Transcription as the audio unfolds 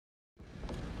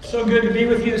So good to be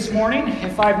with you this morning.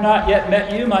 If I've not yet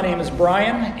met you, my name is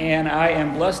Brian, and I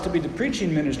am blessed to be the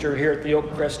preaching minister here at the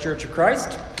Oak Crest Church of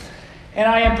Christ. And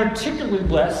I am particularly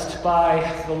blessed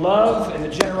by the love and the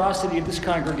generosity of this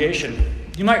congregation.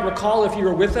 You might recall if you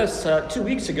were with us 2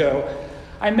 weeks ago,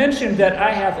 I mentioned that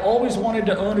I have always wanted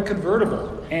to own a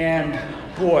convertible. And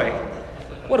boy,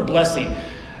 what a blessing.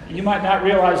 You might not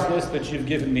realize this, but you've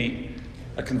given me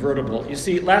a convertible. You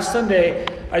see, last Sunday,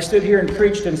 I stood here and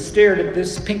preached and stared at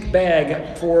this pink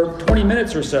bag for 20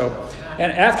 minutes or so.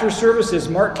 And after services,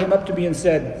 Mark came up to me and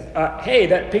said, hey,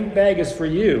 that pink bag is for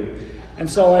you. And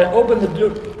so I opened the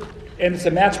door, and it's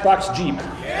a Matchbox Jeep.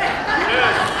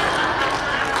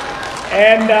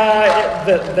 And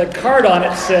the card on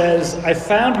it says, I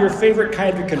found your favorite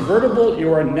kind of convertible.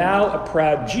 You are now a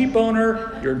proud Jeep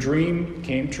owner. Your dream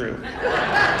came true.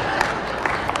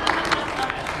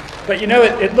 But you know,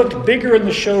 it looked bigger in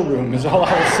the showroom, is all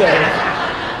I will say.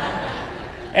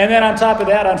 And then on top of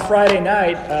that, on Friday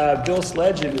night, Bill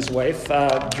Sledge and his wife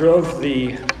drove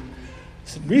the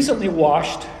recently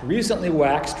washed, recently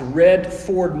waxed red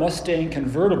Ford Mustang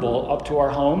convertible up to our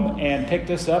home and picked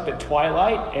us up at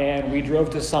twilight, and we drove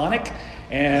to Sonic,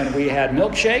 and we had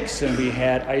milkshakes, and we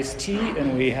had iced tea,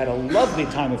 and we had a lovely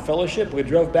time of fellowship. We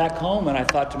drove back home, and I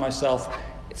thought to myself,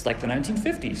 it's like the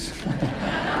 1950s.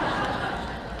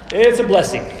 It's a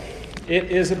blessing.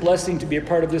 It is a blessing to be a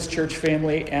part of this church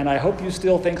family, and I hope you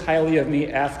still think highly of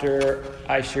me after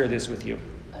I share this with you.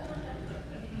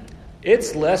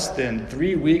 It's less than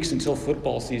 3 weeks until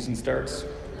football season starts.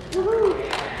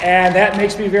 And that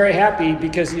makes me very happy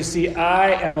because, you see,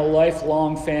 I am a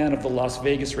lifelong fan of the Las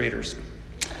Vegas Raiders.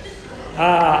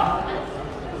 Wow,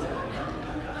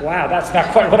 that's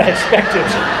not quite what I expected.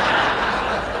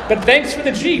 But thanks for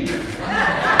the Jeep.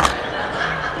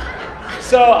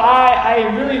 So I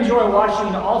really enjoy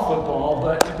watching all football,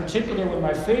 but in particular when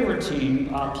my favorite team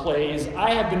plays,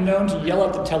 I have been known to yell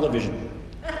at the television.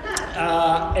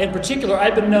 In particular,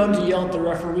 I've been known to yell at the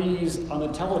referees on the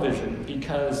television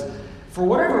because for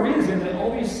whatever reason, they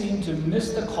always seem to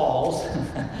miss the calls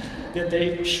that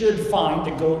they should find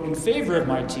that go in favor of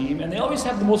my team, and they always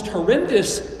have the most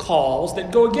horrendous calls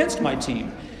that go against my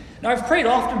team. Now, I've prayed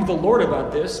often to the Lord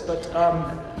about this, but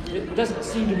it doesn't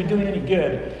seem to be doing any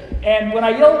good. And when I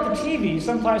yell at the TV,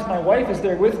 sometimes my wife is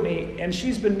there with me, and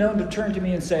she's been known to turn to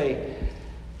me and say,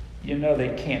 you know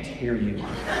they can't hear you.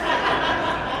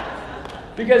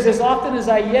 Because as often as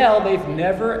I yell, they've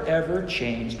never, ever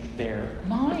changed their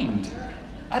mind.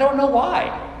 I don't know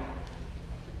why.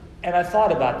 And I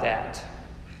thought about that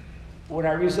when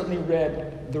I recently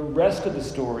read the rest of the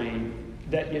story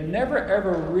that you never,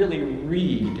 ever really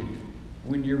read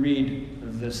when you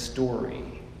read the story.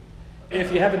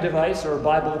 If you have a device or a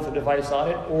Bible with a device on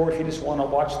it, or if you just want to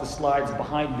watch the slides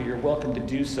behind me, you're welcome to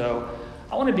do so.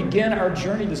 I want to begin our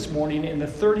journey this morning in the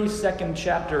 32nd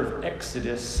chapter of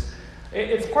Exodus.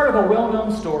 It's part of a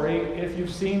well-known story. If you've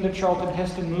seen the Charlton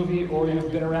Heston movie or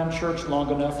you've been around church long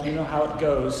enough, you know how it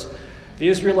goes. The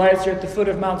Israelites are at the foot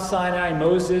of Mount Sinai.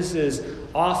 Moses is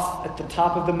off at the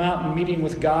top of the mountain meeting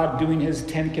with God, doing his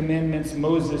Ten Commandments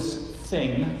Moses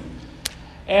thing.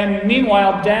 And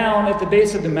meanwhile, down at the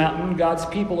base of the mountain, God's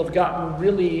people have gotten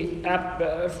really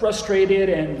frustrated,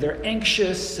 and they're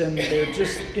anxious, and they're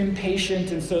just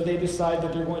impatient, and so they decide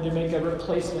that they're going to make a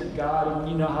replacement God, and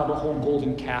you know how the whole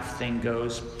golden calf thing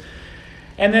goes.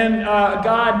 And then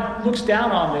God looks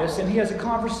down on this, and he has a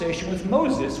conversation with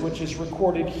Moses, which is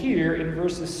recorded here in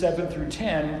verses 7 through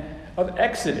 10 of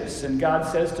Exodus. And God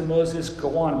says to Moses,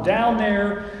 go on down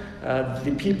there.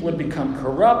 The people have become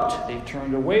corrupt. They've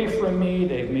turned away from me.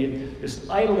 They've made this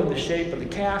idol in the shape of the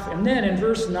calf. And then in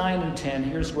verse 9 and 10,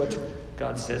 here's what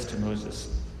God says to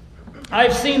Moses.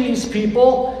 I've seen these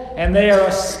people, and they are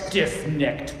a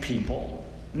stiff-necked people.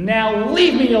 Now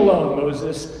leave me alone,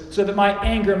 Moses, so that my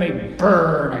anger may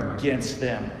burn against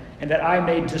them, and that I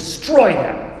may destroy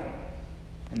them.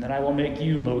 And then I will make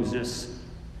you, Moses,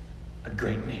 a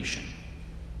great nation.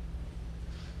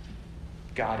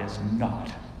 God is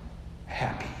not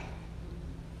happy.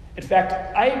 In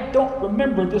fact, I don't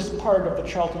remember this part of the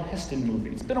Charlton Heston movie.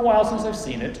 It's been a while since I've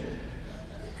seen it.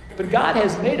 But God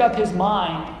has made up his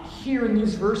mind here in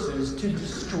these verses to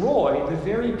destroy the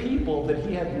very people that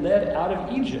he had led out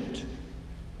of Egypt.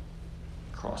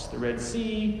 Crossed the Red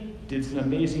Sea, did some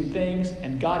amazing things,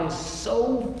 and God is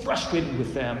so frustrated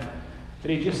with them that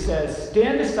he just says,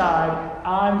 stand aside,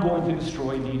 I'm going to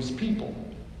destroy these people.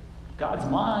 God's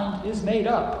mind is made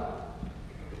up.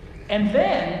 And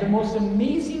then the most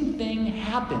amazing thing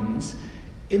happens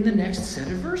in the next set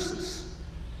of verses.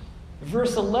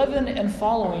 Verse 11 and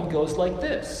following goes like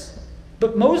this.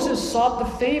 But Moses sought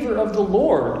the favor of the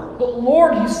Lord. But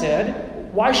Lord, he said,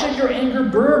 Why should your anger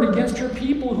burn against your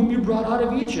people whom you brought out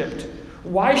of Egypt?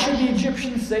 Why should the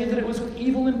Egyptians say that it was with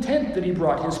evil intent that he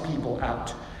brought his people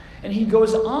out? And he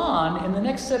goes on in the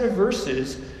next set of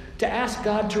verses to ask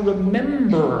God to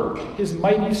remember his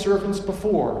mighty servants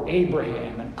before,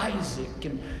 Abraham and Isaac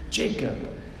and Jacob.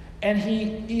 And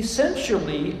he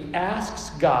essentially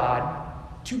asks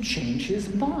God to change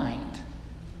his mind.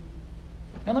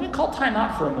 Now let me call time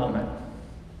out for a moment.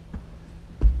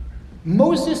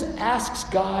 Moses asks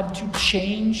God to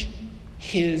change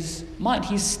his mind.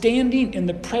 He's standing in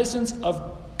the presence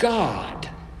of God.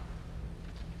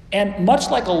 And much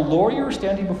like a lawyer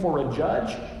standing before a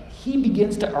judge, he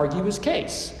begins to argue his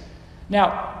case.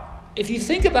 Now, if you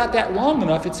think about that long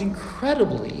enough, it's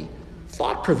incredibly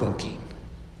thought-provoking.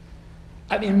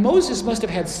 I mean, Moses must have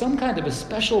had some kind of a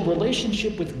special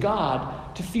relationship with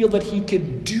God to feel that he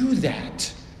could do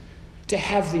that, to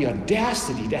have the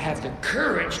audacity, to have the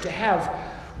courage, to have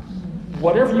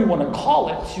whatever you want to call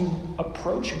it, to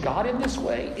approach God in this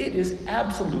way. It is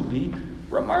absolutely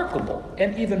remarkable.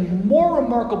 And even more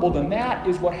remarkable than that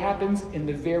is what happens in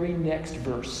the very next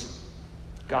verse.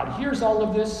 God hears all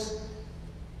of this,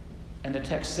 and the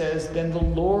text says, "Then the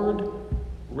Lord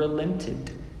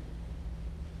relented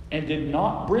and did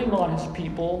not bring on his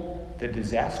people the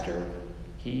disaster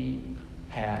he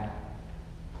had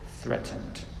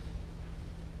threatened."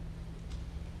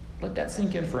 Let that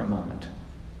sink in for a moment.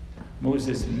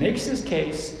 Moses makes his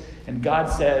case, and God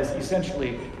says,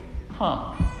 essentially,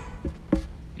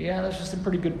 yeah, those are some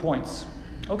pretty good points.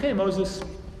 Okay, Moses,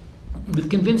 you've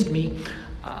convinced me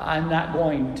I'm not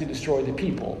going to destroy the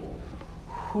people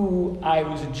who I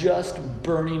was just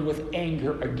burning with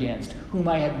anger against, whom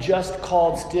I had just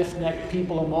called stiff-necked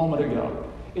people a moment ago.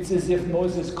 It's as if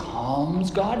Moses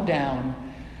calms God down,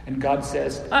 and God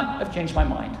says, I've changed my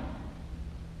mind.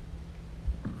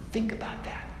 Think about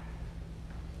that.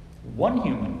 One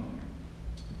human,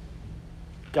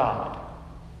 God,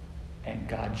 and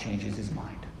God changes his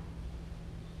mind.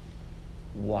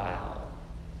 Wow.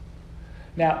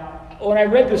 Now, when I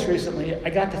read this recently, I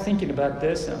got to thinking about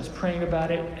this, and I was praying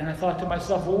about it, and I thought to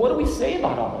myself, well, what do we say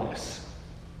about all of this?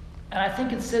 And I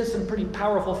think it says some pretty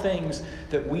powerful things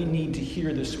that we need to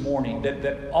hear this morning,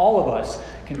 that all of us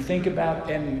can think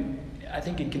about, and I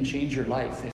think it can change your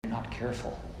life if you're not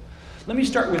careful. Let me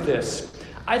start with this.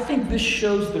 I think this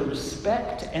shows the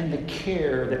respect and the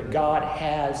care that God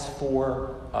has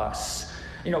for us.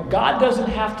 You know, God doesn't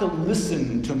have to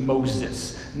listen to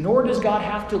Moses, nor does God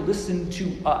have to listen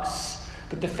to us.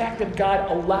 But the fact that God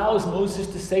allows Moses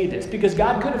to say this, because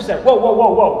God could have said,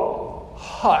 whoa,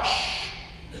 hush,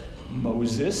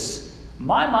 Moses,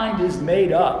 my mind is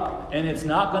made up, and it's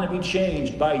not going to be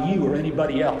changed by you or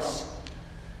anybody else.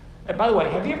 And by the way,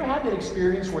 have you ever had that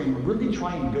experience where you really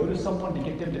try and go to someone to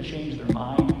get them to change their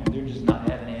mind, and they're just not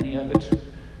having any of it?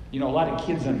 You know, a lot of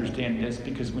kids understand this,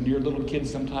 because when you're a little kid,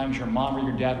 sometimes your mom or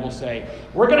your dad will say,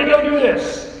 we're going to go do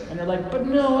this. And they're like, but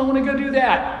no, I want to go do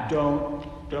that. Don't.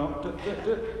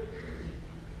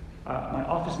 My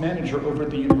office manager over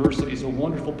at the university is a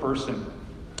wonderful person.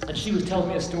 And she was telling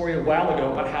me a story a while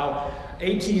ago about how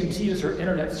AT&T is her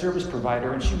internet service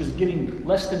provider, and she was getting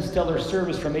less than stellar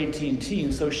service from AT&T,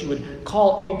 and so she would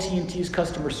call AT&T's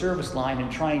customer service line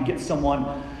and try and get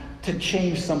someone to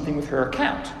change something with her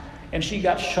account. And she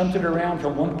got shunted around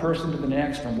from one person to the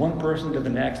next, from one person to the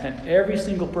next, and every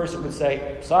single person would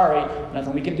say, sorry,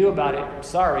 nothing we can do about it.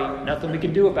 Sorry, nothing we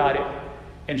can do about it.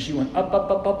 And she went up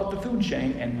the food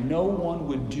chain, and no one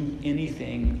would do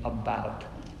anything about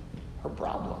her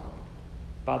problem.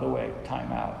 By the way,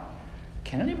 time out.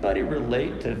 Can anybody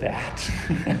relate to that?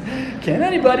 Can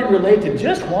anybody relate to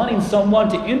just wanting someone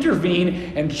to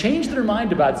intervene and change their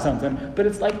mind about something, but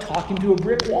it's like talking to a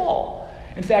brick wall?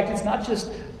 In fact, it's not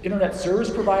just internet service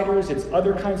providers, it's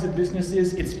other kinds of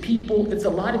businesses, it's people, it's a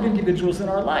lot of individuals in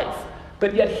our life.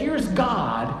 But yet here's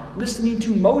God listening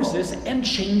to Moses and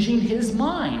changing his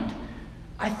mind.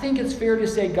 I think it's fair to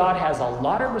say God has a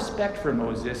lot of respect for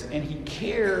Moses, and he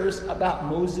cares about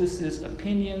Moses'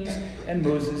 opinions and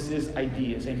Moses'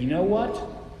 ideas. And you know what?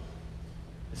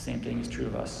 The same thing is true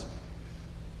of us.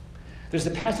 There's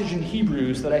a passage in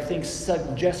Hebrews that I think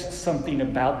suggests something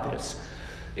about this.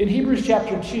 In Hebrews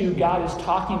chapter 2, God is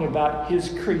talking about his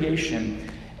creation.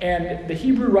 And the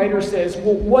Hebrew writer says,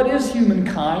 well, what is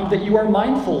humankind that you are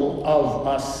mindful of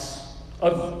us,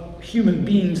 of human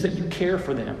beings, that you care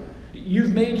for them?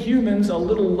 You've made humans a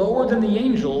little lower than the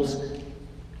angels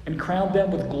and crowned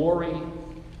them with glory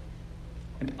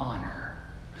and honor.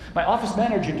 My office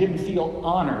manager didn't feel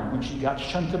honored when she got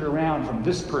shunted around from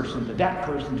this person to that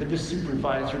person to this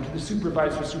supervisor to the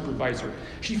supervisor's supervisor.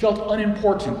 She felt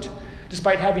unimportant.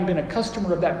 Despite having been a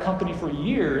customer of that company for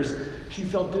years, she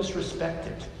felt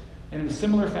disrespected. And in a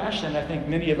similar fashion, I think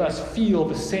many of us feel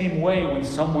the same way when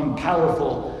someone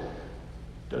powerful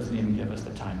doesn't even give us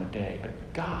the time of day. But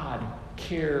God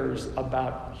cares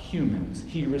about humans.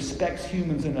 He respects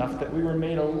humans enough that we were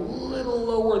made a little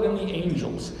lower than the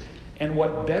angels. And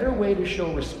what better way to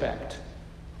show respect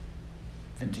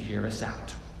than to hear us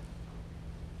out?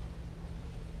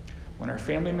 When our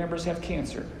family members have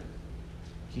cancer,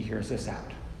 He hears us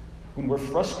out. When we're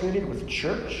frustrated with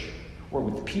church, or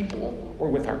with people, or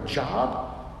with our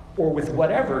job, or with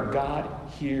whatever, God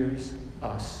hears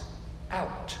us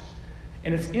out.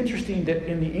 And it's interesting that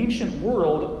in the ancient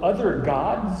world, other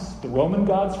gods, the Roman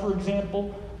gods, for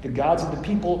example, the gods of the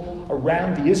people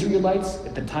around the Israelites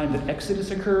at the time that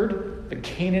Exodus occurred, the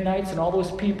Canaanites and all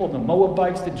those people, the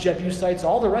Moabites, the Jebusites,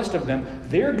 all the rest of them,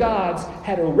 their gods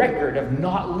had a record of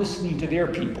not listening to their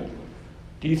people.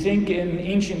 Do you think in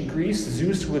ancient Greece,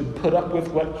 Zeus would put up with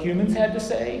what humans had to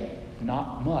say?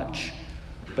 Not much.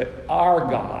 But our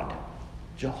God,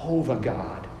 Jehovah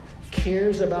God,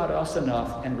 cares about us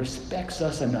enough and respects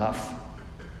us enough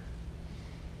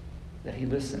that He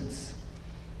listens.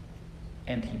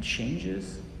 And He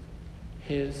changes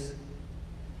His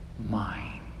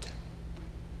mind.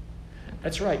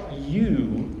 That's right.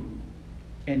 You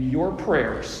and your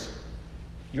prayers,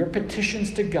 your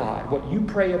petitions to God, what you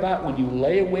pray about when you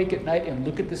lay awake at night and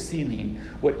look at the ceiling,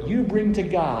 what you bring to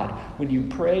God when you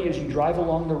pray as you drive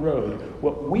along the road,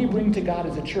 what we bring to God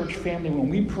as a church family when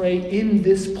we pray in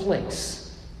this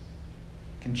place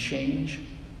can change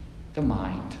the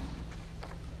mind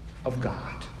of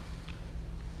God.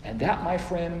 And that, my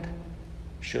friend,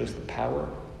 shows the power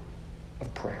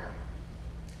of prayer.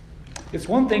 It's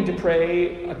one thing to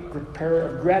pray a prayer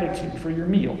of gratitude for your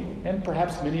meal, and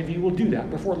perhaps many of you will do that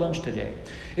before lunch today.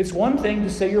 It's one thing to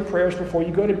say your prayers before you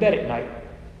go to bed at night.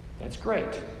 That's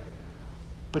great.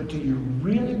 But do you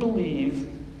really believe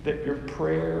that your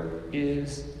prayer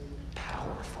is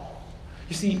powerful?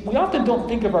 You see, we often don't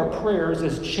think of our prayers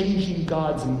as changing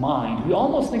God's mind. We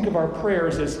almost think of our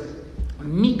prayers as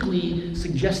meekly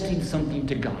suggesting something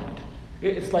to God.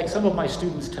 It's like some of my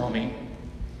students tell me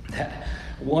that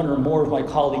one or more of my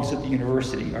colleagues at the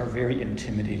university are very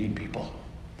intimidating people.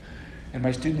 And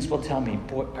my students will tell me,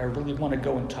 boy, I really want to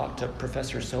go and talk to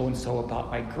Professor so-and-so about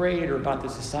my grade or about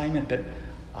this assignment, but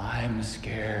I'm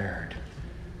scared.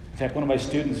 In fact, one of my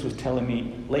students was telling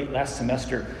me late last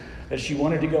semester that she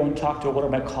wanted to go and talk to one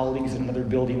of my colleagues in another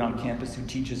building on campus who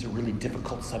teaches a really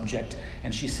difficult subject.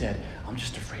 And she said, I'm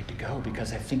just afraid to go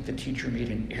because I think the teacher made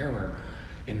an error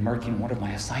in marking one of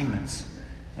my assignments.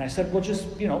 And I said, well, just,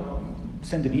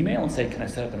 send an email and say, can I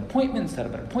set up an appointment? Set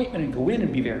up an appointment and go in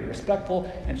and be very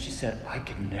respectful. And she said, I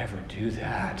could never do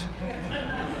that.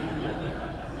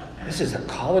 This is a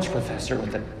college professor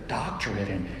with a doctorate,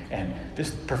 and this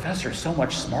professor is so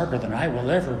much smarter than I will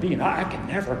ever be, and I can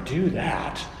never do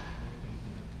that.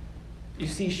 You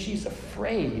see, she's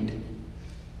afraid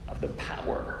of the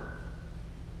power.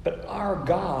 But our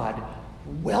God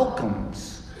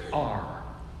welcomes our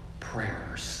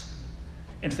prayers.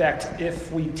 In fact,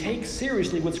 if we take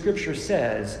seriously what Scripture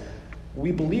says,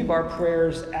 we believe our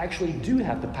prayers actually do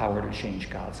have the power to change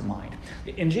God's mind.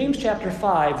 In James chapter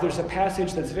 5, there's a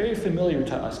passage that's very familiar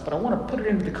to us, but I want to put it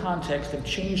into the context of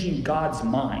changing God's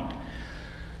mind.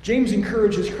 James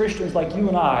encourages Christians like you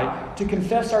and I to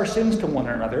confess our sins to one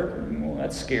another, well,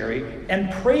 that's scary,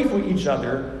 and pray for each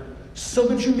other so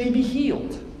that you may be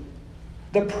healed.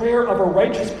 The prayer of a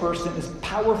righteous person is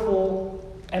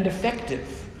powerful and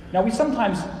effective. Now, we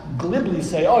sometimes glibly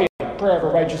say, oh yeah, the prayer of a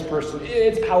righteous person,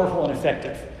 it's powerful and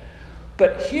effective.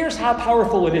 But here's how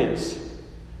powerful it is.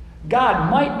 God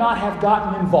might not have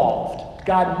gotten involved.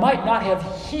 God might not have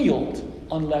healed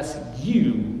unless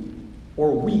you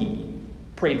or we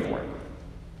prayed for it.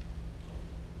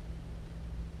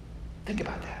 Think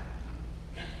about that.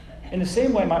 In the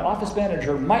same way, my office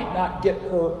manager might not get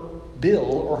her bill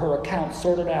or her account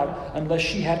sorted out unless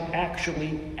she had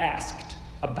actually asked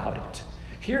about it.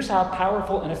 Here's how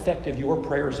powerful and effective your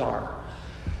prayers are.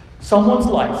 Someone's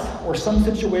life or some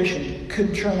situation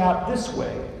could turn out this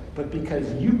way, but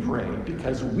because you prayed,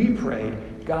 because we prayed,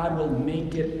 God will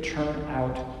make it turn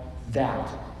out that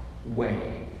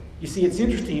way. You see, it's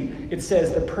interesting. It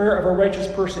says the prayer of a righteous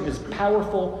person is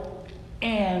powerful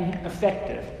and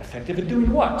effective. Effective at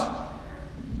doing what?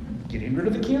 Getting rid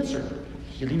of the cancer,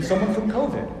 healing someone from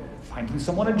COVID, finding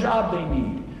someone a job they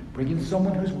need, bringing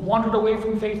someone who's wandered away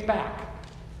from faith back.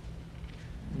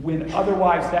 When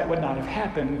otherwise that would not have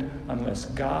happened unless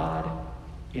God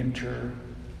intervened.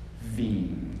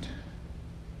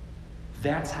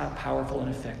 That's how powerful and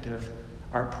effective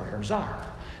our prayers are.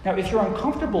 Now, if you're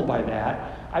uncomfortable by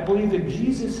that, I believe that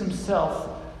Jesus himself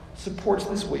supports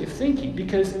this way of thinking,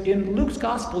 because in Luke's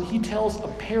gospel, he tells a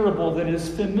parable that is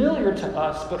familiar to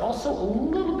us, but also a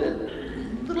little bit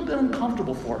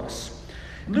uncomfortable for us.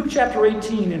 In Luke chapter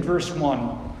 18, in verse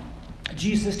 1,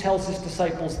 Jesus tells his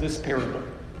disciples this parable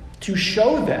to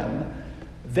show them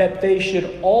that they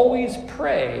should always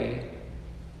pray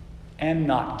and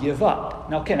not give up.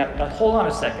 Now, hold on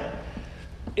a second.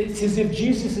 It's as if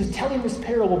Jesus is telling this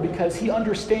parable because he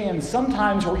understands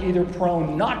sometimes we're either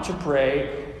prone not to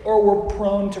pray or we're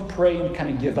prone to pray and kind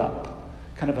of give up.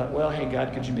 Kind of well, hey,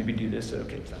 God, could you maybe do this?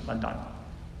 Okay, I'm done.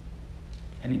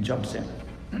 And he jumps in.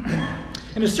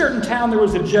 In a certain town, there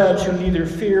was a judge who neither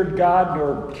feared God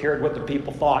nor cared what the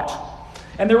people thought.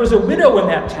 And there was a widow in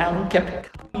that town who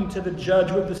kept coming to the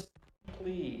judge with the same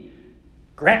plea.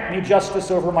 Grant me justice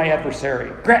over my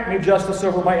adversary. Grant me justice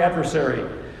over my adversary.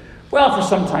 Well, for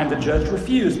some time the judge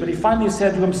refused, but he finally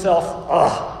said to himself,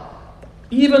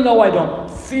 even though I don't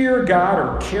fear God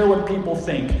or care what people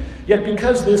think, yet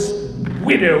because this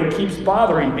widow keeps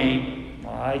bothering me,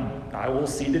 I will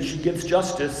see that she gets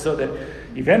justice so that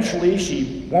eventually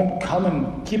she won't come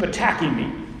and keep attacking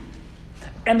me.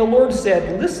 And the Lord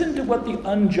said, listen to what the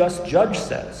unjust judge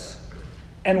says.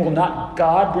 And will not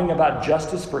God bring about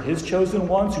justice for his chosen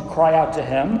ones who cry out to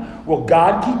him? Will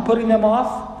God keep putting them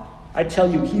off? I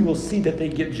tell you, he will see that they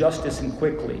get justice and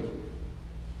quickly.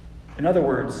 In other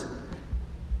words,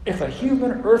 if a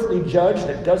human earthly judge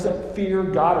that doesn't fear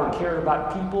God or care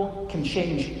about people can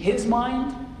change his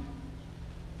mind,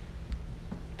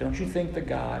 don't you think the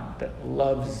God that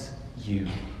loves you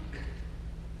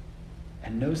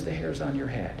and knows the hairs on your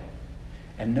head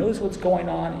and knows what's going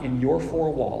on in your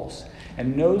four walls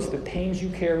and knows the pains you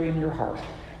carry in your heart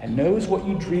and knows what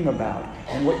you dream about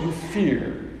and what you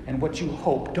fear and what you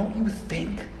hope, don't you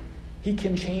think he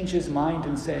can change his mind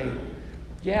and say,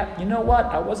 yeah, you know what?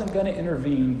 I wasn't going to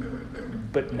intervene,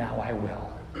 but now I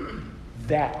will.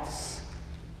 That's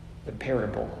the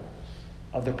parable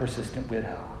of the persistent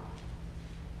widow.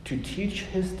 To teach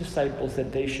his disciples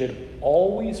that they should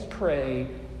always pray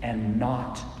and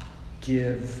not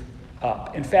give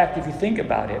up. In fact, if you think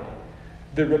about it,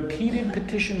 the repeated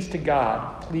petitions to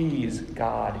God, please,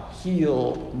 God,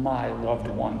 heal my loved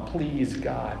one. Please,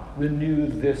 God, renew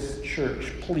this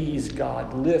church. Please,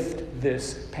 God, lift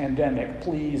this pandemic.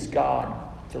 Please, God,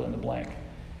 fill in the blank.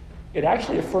 It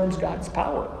actually affirms God's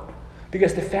power.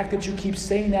 Because the fact that you keep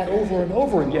saying that over and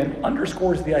over again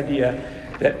underscores the idea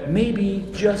that maybe,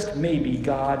 just maybe,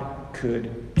 God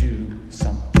could do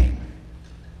something.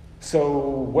 So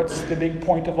what's the big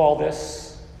point of all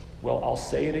this? Well, I'll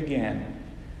say it again.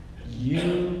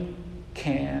 You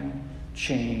can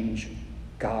change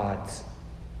God's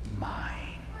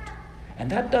mind.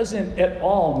 And that doesn't at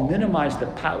all minimize the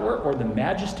power or the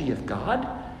majesty of God.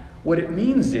 What it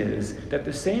means is that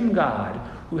the same God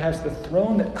who has the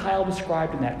throne that Kyle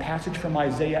described in that passage from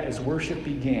Isaiah as worship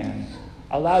began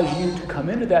allows you to come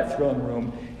into that throne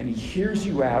room and he hears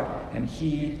you out and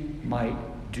he might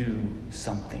do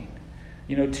something.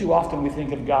 You know, too often we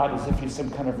think of God as if he's some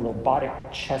kind of robotic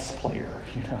chess player,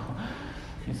 you know.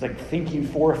 He's like thinking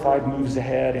 4 or 5 moves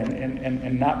ahead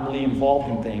and not really involved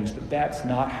in things, but that's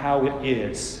not how it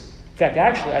is. In fact,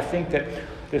 actually, I think that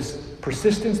this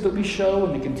persistence that we show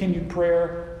in the continued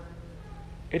prayer,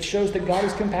 it shows that God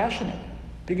is compassionate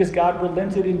because God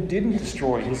relented and didn't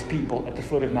destroy his people at the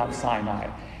foot of Mount Sinai.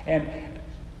 And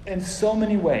in so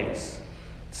many ways,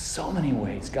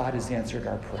 God has answered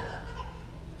our prayer.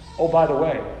 Oh, by the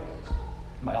way,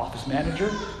 my office manager,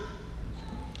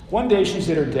 one day she's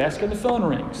at her desk and the phone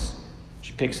rings.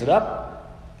 She picks it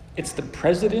up. It's the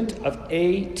president of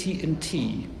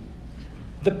AT&T.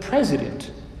 The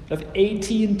president of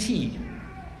AT&T.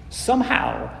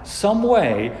 Somehow, some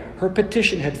way, her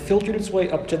petition had filtered its way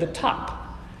up to the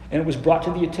top, and it was brought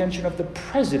to the attention of the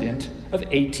president of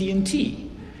AT&T.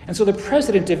 And so the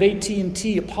president of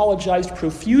AT&T apologized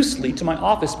profusely to my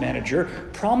office manager,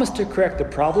 promised to correct the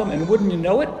problem, and wouldn't you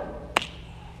know it?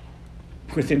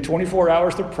 Within 24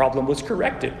 hours, the problem was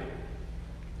corrected.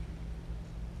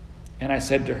 And I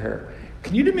said to her,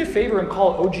 can you do me a favor and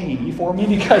call OG&E for me?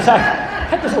 Because I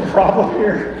had this little problem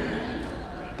here.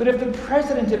 But if the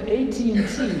president of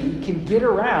AT&T can get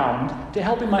around to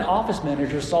helping my office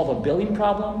manager solve a billing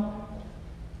problem,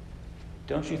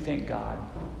 don't you think God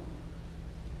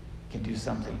can do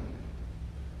something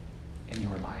in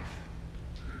your life?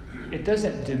 It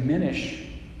doesn't diminish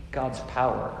God's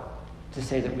power to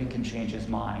say that we can change his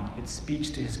mind. It speaks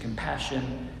to his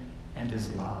compassion and his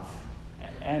love.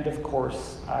 And of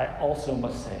course, I also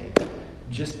must say,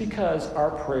 just because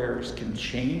our prayers can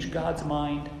change God's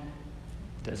mind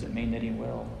doesn't mean that he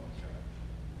will.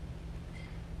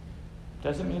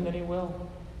 doesn't mean that he will.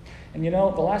 And the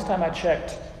last time I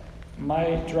checked,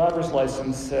 my driver's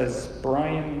license says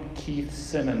Brian Keith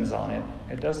Simmons on it.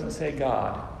 It doesn't say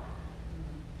God.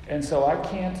 And so I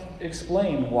can't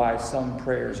explain why some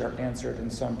prayers are answered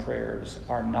and some prayers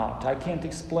are not. I can't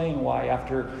explain why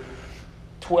after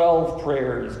 12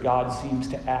 prayers God seems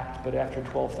to act, but after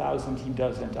 12,000 he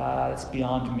doesn't. That's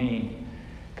beyond me.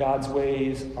 God's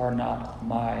ways are not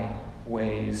my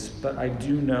ways. But I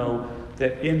do know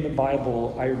that in the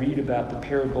Bible I read about the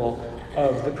parable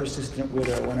of the persistent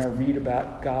widow, and I read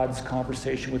about God's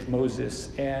conversation with Moses,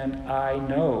 and I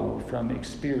know from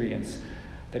experience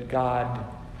that God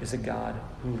is a God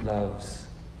who loves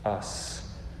us.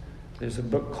 There's a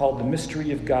book called The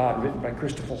Mystery of God, written by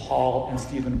Christopher Hall and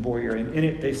Stephen Boyer, and in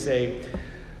it they say,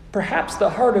 perhaps the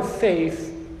heart of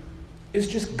faith is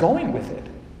just going with it,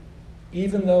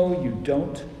 even though you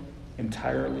don't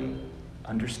entirely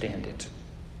understand it.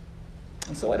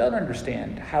 And so I don't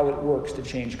understand how it works to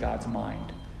change God's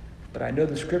mind, but I know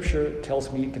the Scripture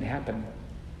tells me it can happen.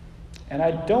 And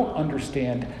I don't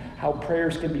understand how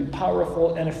prayers can be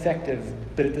powerful and effective,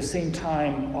 but at the same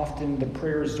time, often the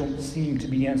prayers don't seem to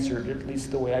be answered, at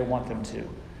least the way I want them to.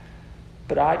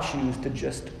 But I choose to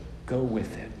just go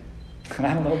with it. And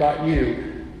I don't know about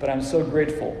you, but I'm so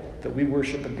grateful that we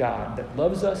worship a God that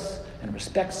loves us and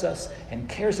respects us and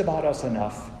cares about us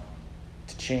enough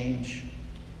to change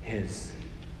his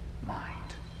mind.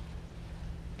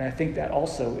 And I think that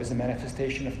also is a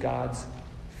manifestation of God's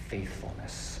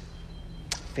faithfulness.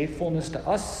 Faithfulness to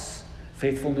us,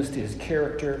 faithfulness to his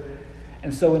character.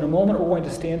 And so in a moment, we're going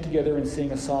to stand together and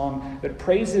sing a song that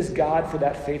praises God for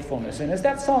that faithfulness. And as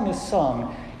that song is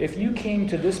sung, if you came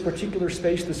to this particular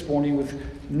space this morning with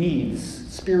needs,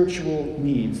 spiritual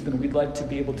needs, then we'd like to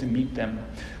be able to meet them.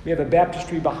 We have a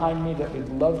baptistry behind me that we'd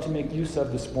love to make use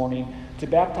of this morning to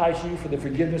baptize you for the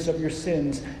forgiveness of your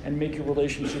sins and make your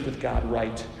relationship with God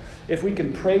right. If we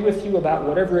can pray with you about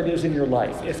whatever it is in your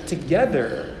life, if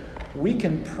together we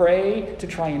can pray to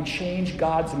try and change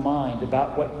God's mind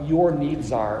about what your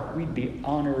needs are, we'd be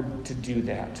honored to do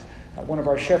that. One of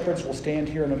our shepherds will stand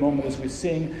here in a moment as we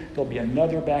sing. There'll be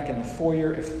another back in the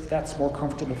foyer if that's more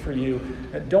comfortable for you.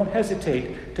 Don't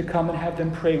hesitate to come and have them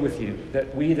pray with you,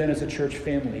 that we then as a church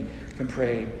family can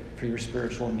pray for your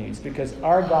spiritual needs, because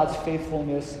our God's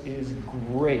faithfulness is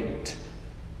great.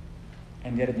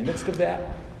 And yet in the midst of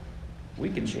that, we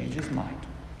can change his mind.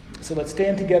 So let's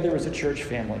stand together as a church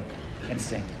family and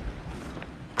sing.